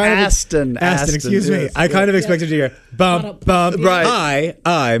 I kind of Aston, excuse me, yes. I kind of expected to hear bump. Right. Hi,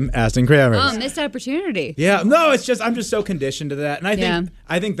 I'm Aston Kramers. Oh, missed opportunity. Yeah, no, it's just I'm just so conditioned to that, and Yeah.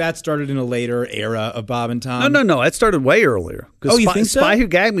 I think that started in a later era of Bob and Tom. No. It started way earlier. 'Cause Oh, you think so? Spy Who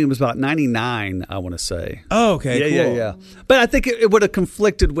Gagged Me was about 99, I want to say. Oh, okay, cool. Yeah. But I think it would have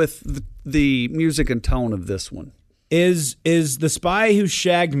conflicted with the music and tone of this one. Is The Spy Who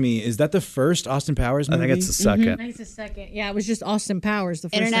Shagged Me, is that the first Austin Powers movie? I think it's the second. I think it's the second. Yeah, it was just Austin Powers. The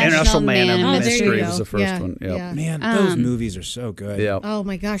first International Man of there you Mystery go. was the first one. Yep. Yeah. Man, those movies are so good. Yep. Oh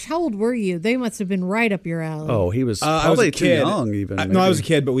my gosh, how old were you? They must have been right up your alley. Oh, he was I was probably a too kid. young even. No, I was a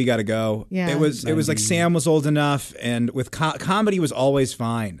kid, but we got to go. Yeah. It was like Sam was old enough, and with comedy was always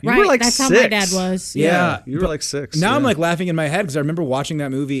fine. You were like that's 6. how my dad was. Yeah, You were like 6. Now I'm yeah. like laughing in my head because I remember watching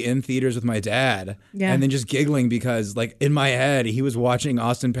that movie in theaters with my dad, Yeah. and then just giggling because like in my head he was watching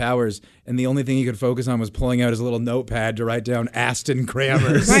Austin Powers, and the only thing he could focus on was pulling out his little notepad to write down Aston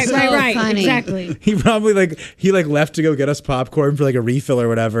Kramers. Right. funny. Exactly. He probably left to go get us popcorn for like a refill or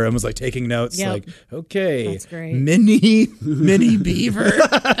whatever, and was like taking notes. Yep. Like, okay, That's great. Minnie Beaver.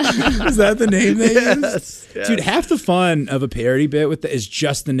 Is that the name they Yes. used? Dude, half the fun of a parody bit is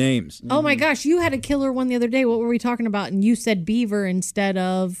just the names. Oh my gosh, you had a killer one the other day. What were we talking about? And you said Beaver instead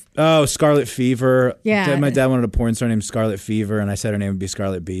of. Oh, Scarlet Fever. Yeah. My dad wanted a porn star named Scarlet Fever, and I said her name would be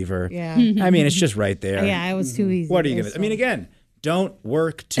Scarlet Beaver. Yeah. I mean, it's just right there. Yeah, it was too easy. What are you It gonna? was I mean, funny. again, don't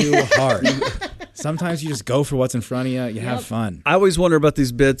work too hard. Sometimes you just go for what's in front of you. You have fun. I always wonder about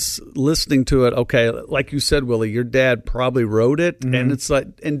these bits, listening to it. Okay, like you said, Willie, your dad probably wrote it, and it's like,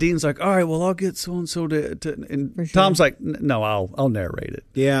 and Dean's like, all right, well, I'll get so and so to, and Tom's like, no, I'll narrate it.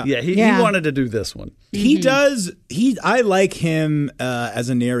 Yeah, He wanted to do this one. He does. I like him as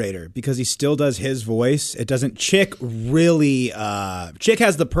a narrator because he still does his voice. It doesn't. Chick really. Chick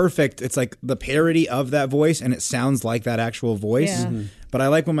has the perfect. It's like the parody of that voice, and it sounds like that actual voice. Yeah. But I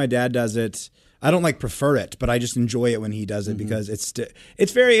like when my dad does it. I don't prefer it, but I just enjoy it when he does it because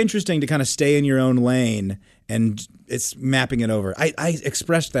it's very interesting to kind of stay in your own lane, and it's mapping it over. I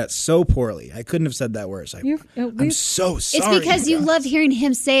expressed that so poorly. I couldn't have said that worse. I'm so sorry. It's because you love hearing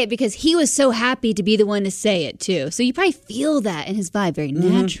him say it because he was so happy to be the one to say it too. So you probably feel that in his vibe, very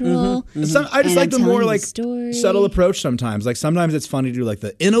natural. I just like the more subtle approach sometimes. Like sometimes it's funny to do like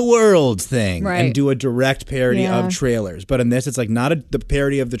the in a world thing and do a direct parody of trailers. But in this, it's like not the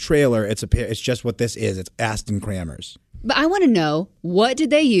parody of the trailer. It's just what this is. It's Aston Kramers. But I want to know, what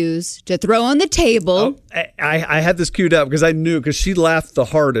did they use to throw on the table? Oh, I had this queued up because I knew, because she laughed the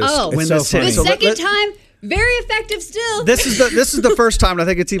hardest when this hit. The second time, very effective still. This is the first time, and I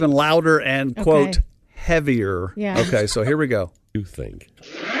think it's even louder and, quote, heavier. Yeah. Okay, so here we go. You think.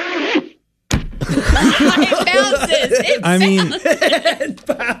 It bounces. It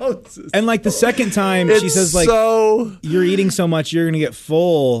bounces. And like the second time, she says like, you're eating so much, you're going to get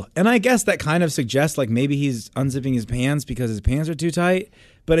full. And I guess that kind of suggests like maybe he's unzipping his pants because his pants are too tight.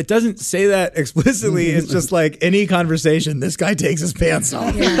 But it doesn't say that explicitly. It's just like any conversation, this guy takes his pants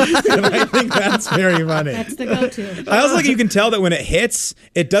off. Yeah. And I think that's very funny. That's the go-to. I also like you can tell that when it hits,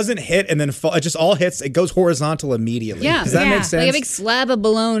 it doesn't hit and then fall. It just all hits. It goes horizontal immediately. Yeah. Does that make sense? Like a big slab of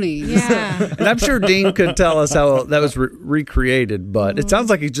bologna. Yeah. And I'm sure Dean could tell us how that was recreated, but it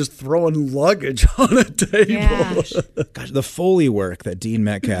sounds like he's just throwing luggage on a table. Yeah. Gosh, the Foley work that Dean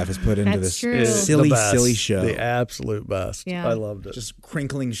Metcalf has put into this silly show. The absolute best. Yeah. I loved it. Just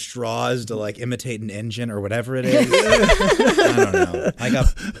crinkling straws to like imitate an engine or whatever it is. I don't know. I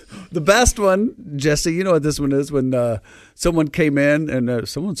got the best one, Jesse. You know what this one is? When someone came in and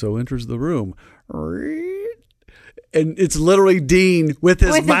so enters the room, and it's literally Dean with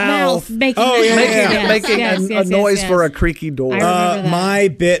his mouth making a noise for a creaky door.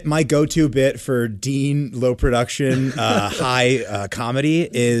 My go-to bit for Dean low production high comedy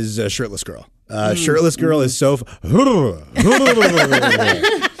is Shirtless Girl. Shirtless Girl is so.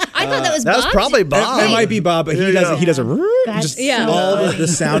 I thought that was Bob. That was probably Bob. It might be Bob, but he does all the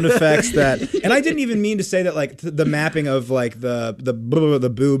sound effects that. And I didn't even mean to say that like the mapping of like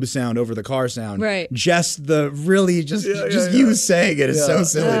the boob sound over the car sound. Right. Just the really just you saying it is so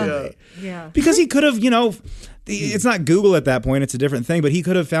silly to me. Yeah. Because he could have, it's not Google at that point; it's a different thing. But he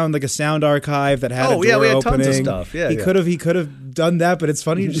could have found like a sound archive that had a door we had opening. tons of stuff. Yeah, he could have done that. But it's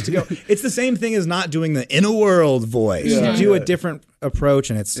funny just to go. It's the same thing as not doing the in a world voice. Yeah. You do a different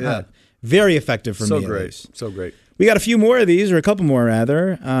approach, and it's very effective for me. So great. We got a few more of these, or a couple more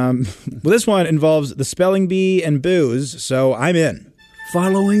rather. Well, this one involves the spelling bee and booze, so I'm in.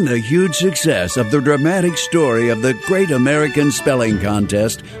 Following the huge success of the dramatic story of the Great American Spelling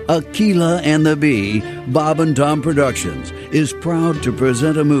Contest, Aquila and the Bee, Bob and Tom Productions is proud to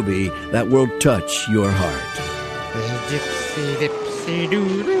present a movie that will touch your heart. Dipsy, dipsy,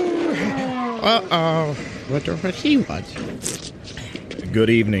 doo-doo. Uh-oh. Wonder what he wants. Good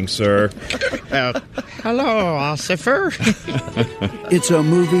evening, sir. Hello, Ossifer. It's a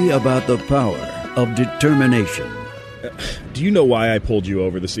movie about the power of determination. Do you know why I pulled you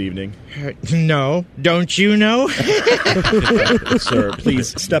over this evening? No. Don't you know? Sir,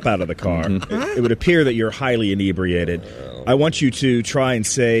 please step out of the car. It would appear that you're highly inebriated. I want you to try and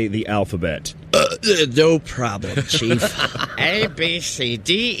say the alphabet. No problem, Chief. A, B, C,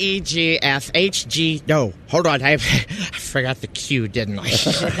 D, E, G, F, H, G. No, hold on. I forgot the Q, didn't I?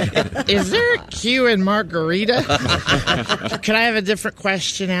 Is there a Q in margarita? Can I have a different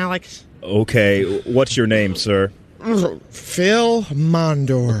question, Alex? Okay, what's your name, sir? Phil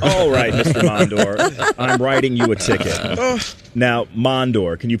Mondor. All right, Mr. Mondor. I'm writing you a ticket. Now,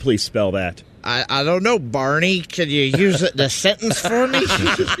 Mondor, can you please spell that? I don't know, Barney. Can you use it in a sentence for me?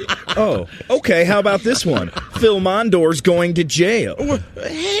 Oh, okay. How about this one? Phil Mondor's going to jail.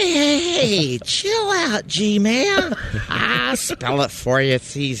 Hey, chill out, G-Man. I'll spell it for you.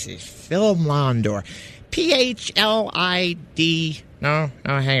 It's easy. Phil Mondor. P-H-L-I-D No,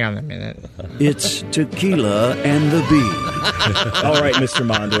 hang on a minute. It's Tequila and the Bee. All right, Mr.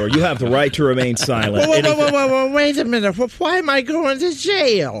 Mondor, you have the right to remain silent. Whoa, wait a minute. Why am I going to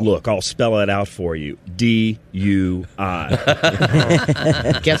jail? Look, I'll spell it out for you. D-U-I.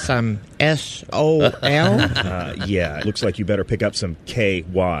 Get some S-O-L? Yeah, it looks like you better pick up some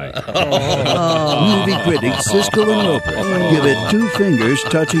K-Y. Movie critic Siskel and Roper give it 2 fingers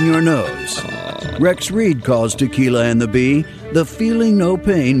touching your nose. Rex Reed calls Tequila and the Bee the Feeling No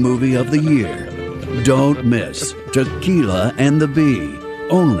Pain movie of the year. Don't miss Tequila and the Bee,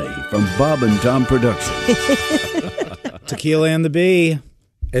 only from Bob and Tom Productions. Tequila and the Bee.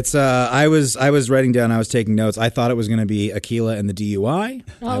 It's I was writing down, I was taking notes. I thought it was going to be Aquila and the DUI.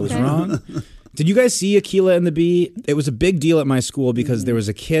 I was wrong. Did you guys see Aquila and the Bee? It was a big deal at my school because there was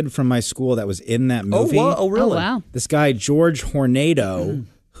a kid from my school that was in that movie. Oh, really? Oh, wow. This guy, George Hornado,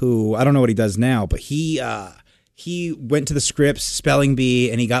 who I don't know what he does now, but he went to the Scripps Spelling Bee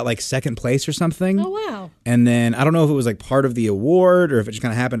and he got like second place or something. Oh, wow. And then I don't know if it was like part of the award or if it just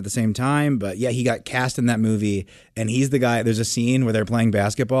kind of happened at the same time, but yeah, he got cast in that movie and he's the guy. There's a scene where they're playing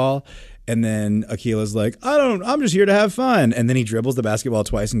basketball and then Aquila's like, I'm just here to have fun. And then he dribbles the basketball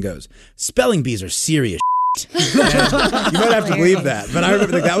twice and goes, spelling bees are serious. You might have to believe that, but I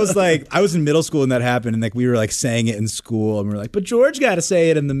remember that was like I was in middle school when that happened, and like we were like saying it in school, and we were like, "But George got to say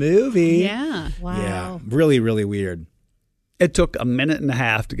it in the movie." Yeah, wow, yeah, really, really weird. It took a minute and a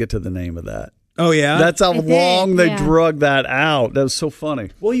half to get to the name of that. Oh yeah, that's how long they drug that out. That was so funny.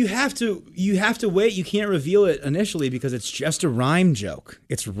 Well, you have to wait. You can't reveal it initially because it's just a rhyme joke.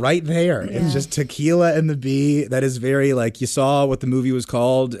 It's right there. Yeah. It's just Tequila and the Bee. That is very like you saw what the movie was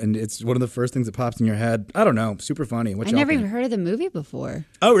called, and it's one of the first things that pops in your head. I don't know, super funny. I never even heard of the movie before.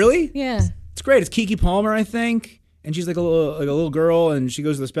 Oh really? Yeah, it's great. It's Keke Palmer, I think, and she's like a little girl, and she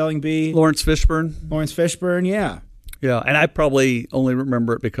goes to the spelling bee. Lawrence Fishburne, yeah. Yeah, and I probably only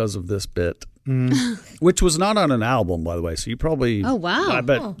remember it because of this bit. Which was not on an album, by the way. So you probably... Oh, wow. I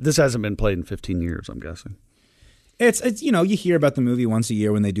bet this hasn't been played in 15 years, I'm guessing. It's you hear about the movie once a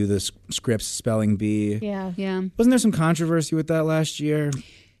year when they do the Scripps Spelling Bee. Yeah. Wasn't there some controversy with that last year?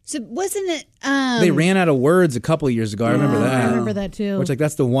 So wasn't it... They ran out of words a couple of years ago. I remember that. I remember that too. Which, like,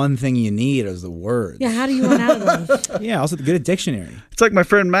 that's the one thing you need is the words. Yeah, how do you run out of those? Yeah, also get a dictionary. It's like my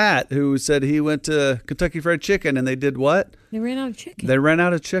friend Matt, who said he went to Kentucky Fried Chicken, and they did what? They ran out of chicken. They ran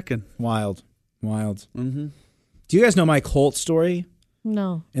out of chicken. Wild. Mm-hmm. Do you guys know my Colts story?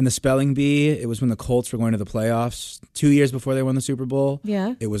 No. In the spelling bee, it was when the Colts were going to the playoffs 2 years before they won the Super Bowl.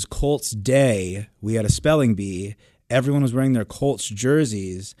 Yeah. It was Colts Day. We had a spelling bee. Everyone was wearing their Colts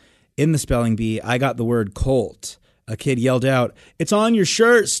jerseys. In the spelling bee, I got the word Colt. A kid yelled out, "It's on your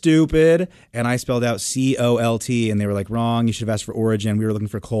shirt, stupid!" And I spelled out C-O-L-T, and they were like, "Wrong. You should have asked for origin. We were looking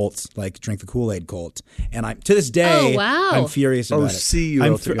for Colts, like drink the Kool-Aid Colt." And to this day, I'm furious about it.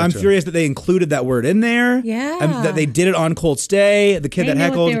 C-U-L-T. I'm furious that they included that word in there. Yeah. That they did it on Colts Day. The kid They that knew what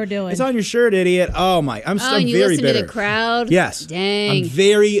heckled, they were doing. "It's on your shirt, idiot." Oh my! I'm and you very listened bitter. to the crowd? Yes. Dang. I'm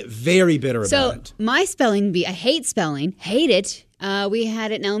very, very bitter about it. So my spelling bee, I hate spelling, hate it. We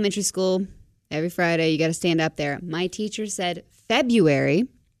had it in elementary school. Every Friday, you got to stand up there. My teacher said February.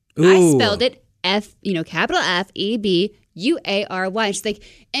 Ooh. I spelled it capital F-E-B-U-A-R-Y. She's like,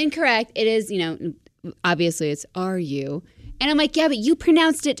 incorrect. It is, obviously it's R-U. And I'm like, yeah, but you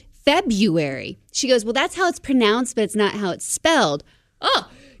pronounced it February. She goes, well, that's how it's pronounced, but it's not how it's spelled. Oh,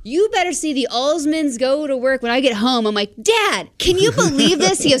 you better see the Alsmans go to work when I get home. I'm like, Dad, can you believe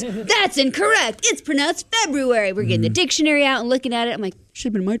this? He goes, that's incorrect. It's pronounced February. We're getting the dictionary out and looking at it. I'm like, should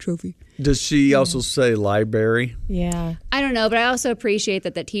have been my trophy. Does she also say library? Yeah. I don't know, but I also appreciate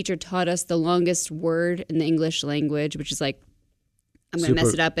that teacher taught us the longest word in the English language, which is like, I'm going to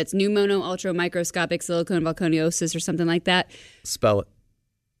mess it up. It's pneumono ultra microscopic silicone volcaniosis or something like that. Spell it.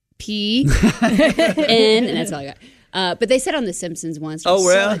 P-N, and that's all I got. But they said on The Simpsons once. I was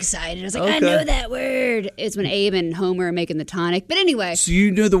so excited. I was like, I know that word. It's when Abe and Homer are making the tonic. But anyway. So you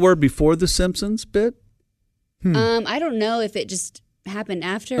knew the word before The Simpsons bit? I don't know if it just happened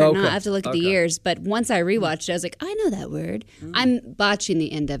after or not. I have to look at the years. But once I rewatched it, I was like, I know that word. I'm botching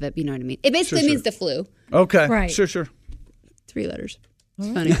the end of it. You know what I mean? It basically means the flu. Okay. Right. Sure. 3 letters.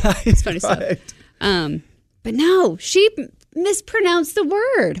 It's funny. It's funny stuff. But no, she mispronounced the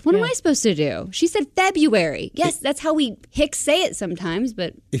word. What am I supposed to do? She said February. Yes, that's how we Hicks say it sometimes,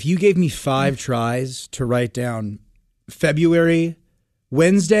 but... If you gave me 5 tries to write down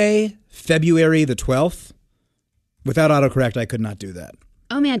Wednesday, February the 12th, without autocorrect, I could not do that.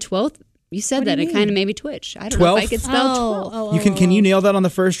 Oh, man, 12th? You said that. It kind of made me twitch. I don't 12th? know if I could spell 12. Can you nail that on the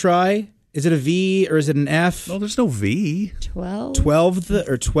first try? Is it a V or is it an F? No, there's no V. 12. 12th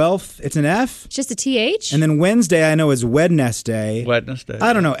or 12th? It's an F? It's just a TH? And then Wednesday, I know, is Wednesday. Wednesday.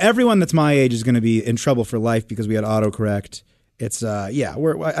 I don't know. Everyone that's my age is going to be in trouble for life because we had autocorrect. It's, I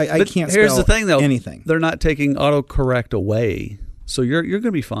can't Here's spell the thing, though. anything. They're not taking autocorrect away. So you're going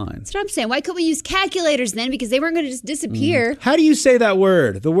to be fine. That's what I'm saying. Why couldn't we use calculators then? Because they weren't going to just disappear. How do you say that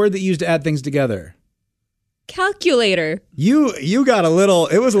word? The word that you used to add things together? Calculator. You got a little.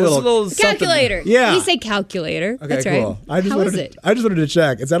 It was a little Calculator. Yeah. You say calculator. Okay, That's cool. right. How is it? I just wanted to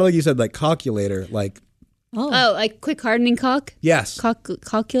check. It sounded like you said like calculator. Like Oh, like quick hardening caulk? yes,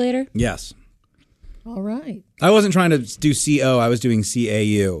 Calculator? yes. All right. I wasn't trying to do CO. I was doing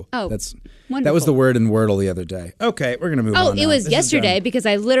CAU. Oh, that was wonderful. the word in Wordle the other day. Okay, we're gonna move on. Oh, it now. was This is yesterday done. because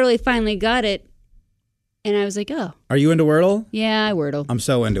I literally finally got it. And I was like, oh. Are you into Wordle? Yeah, I Wordle. I'm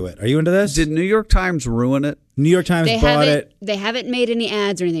so into it. Are you into this? Did New York Times ruin it? New York Times bought it. They haven't made any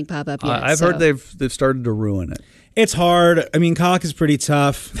ads or anything pop up yet. I've heard they've started to ruin it. It's hard. I mean, cock is pretty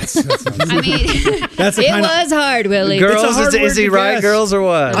tough. I mean, That's the it kind of- was hard, Willie. Girls, It's a hard is word he to right, guess. girls, or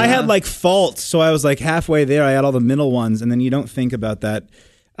what? I had like faults, so I was like halfway there. I had all the middle ones, and then you don't think about that.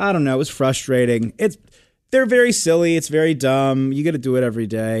 I don't know. It was frustrating. They're very silly. It's very dumb. You got to do it every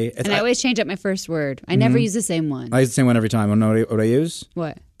day. And I always change up my first word. I never use the same one. I use the same one every time. I know what I use?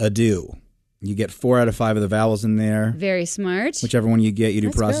 What? Ado. You get 4 out of 5 of the vowels in there. Very smart. Whichever one you get, you do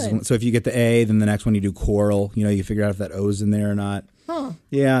That's process. good. So if you get the A, then the next one you do choral. You know, you figure out if that O's in there or not. Huh.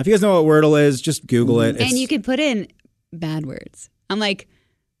 Yeah. If you guys know what Wordle is, just Google it. And you can put in bad words. I'm like,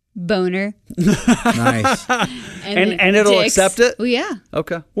 boner. Nice. And it'll dicks. accept it? Well, yeah.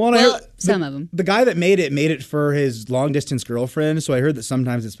 Okay. Well, I heard some of them. The guy that made it for his long distance girlfriend. So I heard that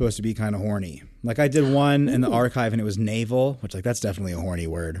sometimes it's supposed to be kind of horny. Like I did one in the archive and it was navel, which like that's definitely a horny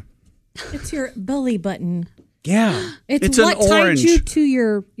word. It's your belly button. Yeah. It's an what tied orange. you to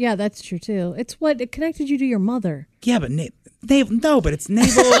your. Yeah, that's true too. It's what it connected you to your mother. Yeah, but no, but it's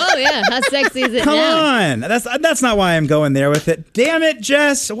navel. Oh, yeah. How sexy is it Come now? on. That's not why I'm going there with it. Damn it,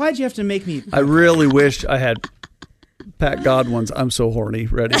 Jess. Why'd you have to make me? I really wish I had Pat Godwin's I'm So Horny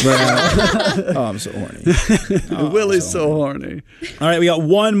ready. Oh, I'm so horny. Willie's so horny. All right, we got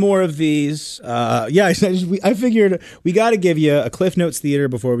one more of these. I figured we got to give you a Cliff Notes Theater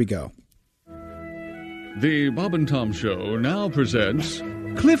before we go. The Bob and Tom Show now presents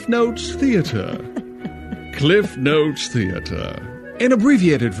Cliff Notes Theater. Cliff Notes Theater, an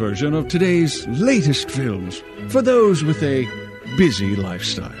abbreviated version of today's latest films for those with a busy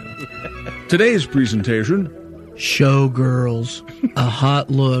lifestyle. Today's presentation, Showgirls, a hot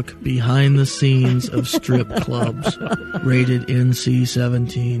look behind the scenes of strip clubs, rated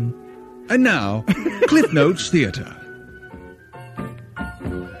NC-17. and now Cliff Notes Theater.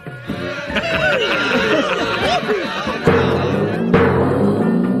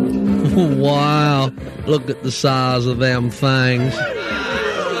 Wow, look at the size of them things.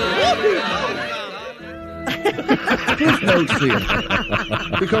 Cliff Notes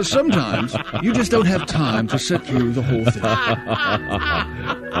Theater. Because sometimes you just don't have time to sit through the whole thing.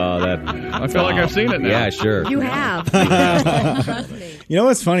 I feel like I've seen it now. Yeah, sure. You have. You know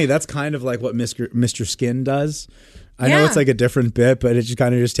what's funny? That's kind of like what Mr. Skin does. I know Yeah. it's like a different bit, but it just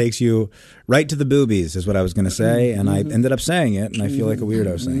kind of just takes you right to the boobies, is what I was going to say, and I ended up saying it, and I feel like a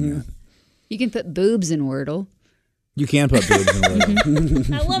weirdo saying it. You can put boobs in Wordle. You can put boobs in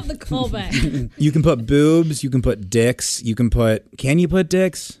Wordle. I love the callback. You can put boobs. You can put dicks. Can you put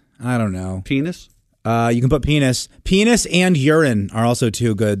dicks? I don't know. Penis? You can put penis. Penis and urine are also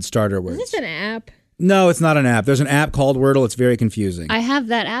two good starter Is words. this an app? No, it's not an app. There's an app called Wordle. It's very confusing. I have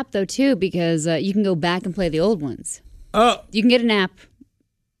that app, though, too, because you can go back and play the old ones. Oh. You can get an app,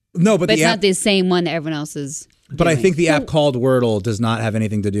 No, but but it's the app. not the same one that everyone else is But I doing. think the app called Wordle does not have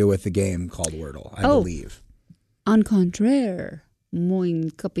anything to do with the game called Wordle, I believe. En contraire,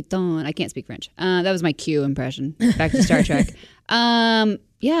 mon capitaine. I can't speak French. That was my Q impression. Back to Star Trek.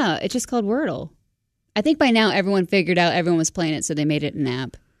 Yeah, it's just called Wordle. I think by now everyone figured out everyone was playing it, so they made it an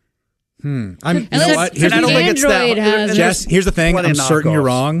app. You Unless know what? Here's and the I don't think it's that- thing. has Jess, here's the thing. plenty I'm of certain you're knockoffs.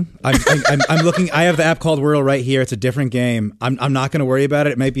 wrong. I'm looking. I have the app called Wordle right here. It's a different game. I'm not going to worry about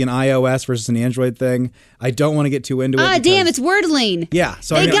it. It might be an iOS versus an Android thing. I don't want to get too into it. Ah, damn! because- It's Wordling. Yeah,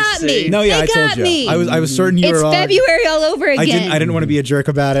 so They I got me. No, yeah, They I told got you. me. I was certain you It's were wrong. February all over again. I didn't want to be a jerk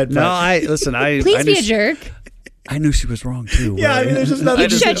about it. But No, I Please knew be a jerk. I knew she was wrong too. Yeah, I mean, there's just nothing.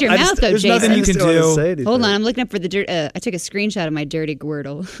 You shut your mouth, though, There's Jason. nothing you can do. Hold on, I'm looking up for the dirt. I took a screenshot of my dirty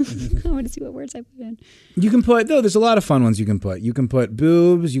Wordle. I want to see what words I put in. You can put there's a lot of fun ones you can put. You can put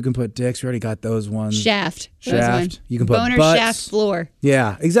boobs. You can put dicks. We already got those ones. Shaft. That was Shaft. one. You can put boner, butts. shaft, floor.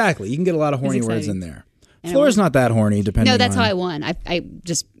 Yeah, exactly. You can get a lot of horny It's words exciting. in there. And I Floor's won. not that horny, depending. No, that's on... how I won. I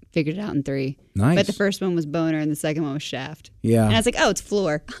just figured it out in 3. Nice. But the first one was boner and the second one was shaft. Yeah. And I was like, oh, it's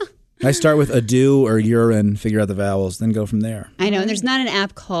floor. I start with a do or urine, figure out the vowels, then go from there. I know. And there's not an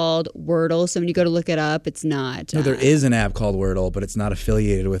app called Wordle. So when you go to look it up, it's not. No, there is an app called Wordle, but it's not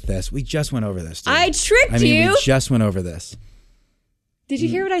affiliated with this. We just went over this. Dude. I tricked you. We just went over this. Did you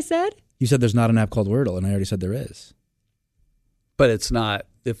hear what I said? You said there's not an app called Wordle, and I already said there is. But it's not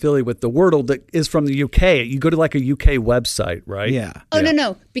affiliated with the Wordle that is from the UK. You go to like a UK website, right? Yeah. Oh,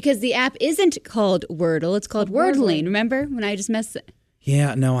 no. Because the app isn't called Wordle. It's called Wordling. Remember when I just messed it?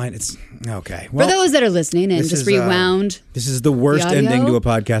 Yeah, no, it's okay. Well, for those that are listening and just rewound. This is the worst ending to a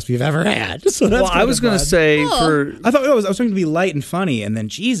podcast we've ever had. So well, I was going to say I thought I was trying to be light and funny, and then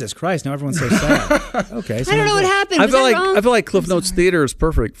Jesus Christ, now everyone's so sad. Okay, so I don't know what happened. I feel like Cliff Notes Theater is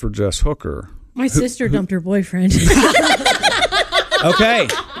perfect for Jess Hooker. My sister dumped her boyfriend. Okay,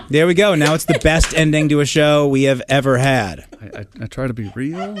 there we go. Now it's the best ending to a show we have ever had. I try to be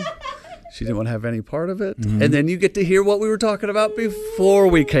real. She didn't want to have any part of it. Mm-hmm. And then you get to hear what we were talking about before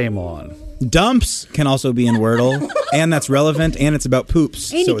we came on. Dumps can also be in Wordle, and that's relevant, and it's about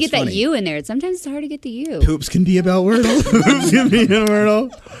poops. And so you get it's that funny. U in there. Sometimes it's hard to get the U. Poops can be about Wordle. Poops can be in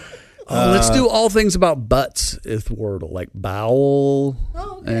Wordle. Let's do all things about butts with Wordle, like bowel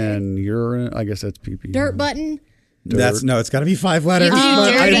and urine. I guess that's pee-pee. Dirt button. It's got to be 5 letters. You do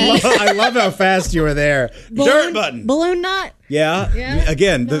I love how fast you were there. Dirt button. Balloon knot. Yeah.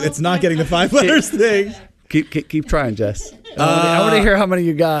 Again, it's not getting the 5 letters thing. Keep trying, Jess. I want to hear how many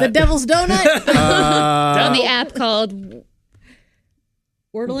you got. The Devil's Donut. On the app called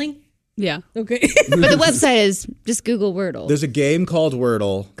Wordling. Yeah. Okay. But the website is just Google Wordle. There's a game called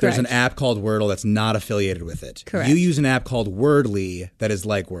Wordle. There's an Correct. app called Wordle that's not affiliated with it. Correct. You use an app called Wordly that is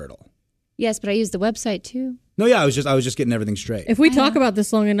like Wordle. Yes, but I use the website too. No, yeah, I was just getting everything straight. If we talk about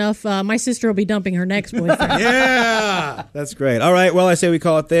this long enough, my sister will be dumping her next boyfriend. Yeah, that's great. All right, well, I say we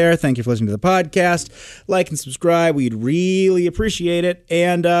call it there. Thank you for listening to the podcast. Like and subscribe. We'd really appreciate it.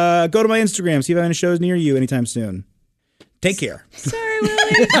 And go to my Instagram, see if I have any shows near you anytime soon. Take care. Sorry, Willie.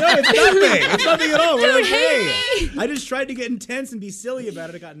 No, it's nothing. It's nothing at all. We're okay. I just tried to get intense and be silly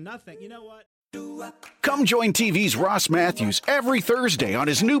about it. I got nothing. You know what? Come join TV's Ross Matthews every Thursday on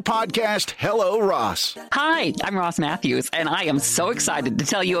his new podcast, Hello, Ross. Hi, I'm Ross Matthews, and I am so excited to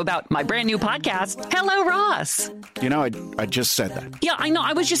tell you about my brand new podcast, Hello, Ross. You know, I just said that. Yeah, I know.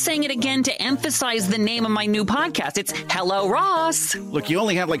 I was just saying it again to emphasize the name of my new podcast. It's Hello, Ross. Look, you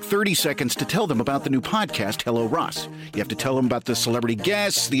only have like 30 seconds to tell them about the new podcast, Hello, Ross. You have to tell them about the celebrity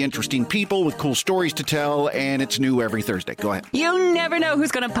guests, the interesting people with cool stories to tell, and it's new every Thursday. Go ahead. You never know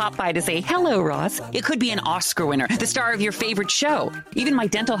who's going to pop by to say hello, Ross. It could be an Oscar winner, the star of your favorite show, even my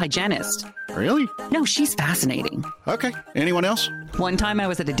dental hygienist. Really? No, she's fascinating. Okay. Anyone else? One time I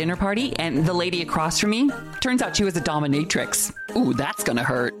was at a dinner party, and the lady across from me, turns out she was a dominatrix. Ooh, that's gonna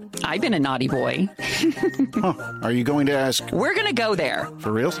hurt. I've been a naughty boy. Huh. Are you going to ask? We're gonna go there.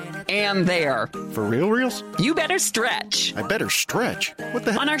 For reals? And there. For reals? You better stretch. I better stretch? What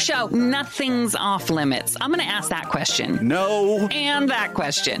the heck? On our show, nothing's off limits. I'm gonna ask that question. No. And that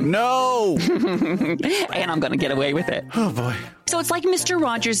question. No. And I'm gonna get away with it. Oh, boy. So it's like Mr.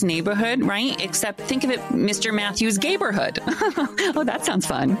 Rogers' Neighborhood, right? Except think of it Mr. Matthews' Gayborhood. Oh, that sounds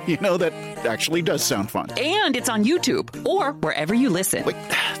fun. You know, that actually does sound fun. And it's on YouTube or wherever you listen. Wait,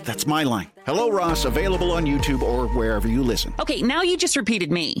 that's my line. Hello, Ross, available on YouTube or wherever you listen. Okay, now you just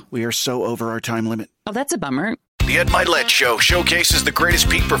repeated me. We are so over our time limit. Oh, that's a bummer. The Ed Milet Show showcases the greatest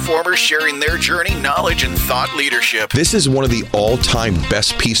peak performers sharing their journey, knowledge, and thought leadership. This is one of the all-time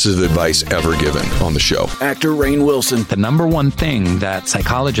best pieces of advice ever given on the show. Actor Rainn Wilson. The number one thing that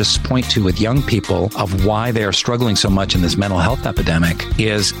psychologists point to with young people of why they are struggling so much in this mental health epidemic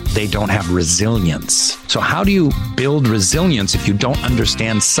is they don't have resilience. So how do you build resilience if you don't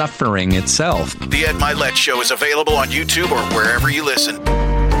understand suffering itself? The Ed Milet Show is available on YouTube or wherever you listen.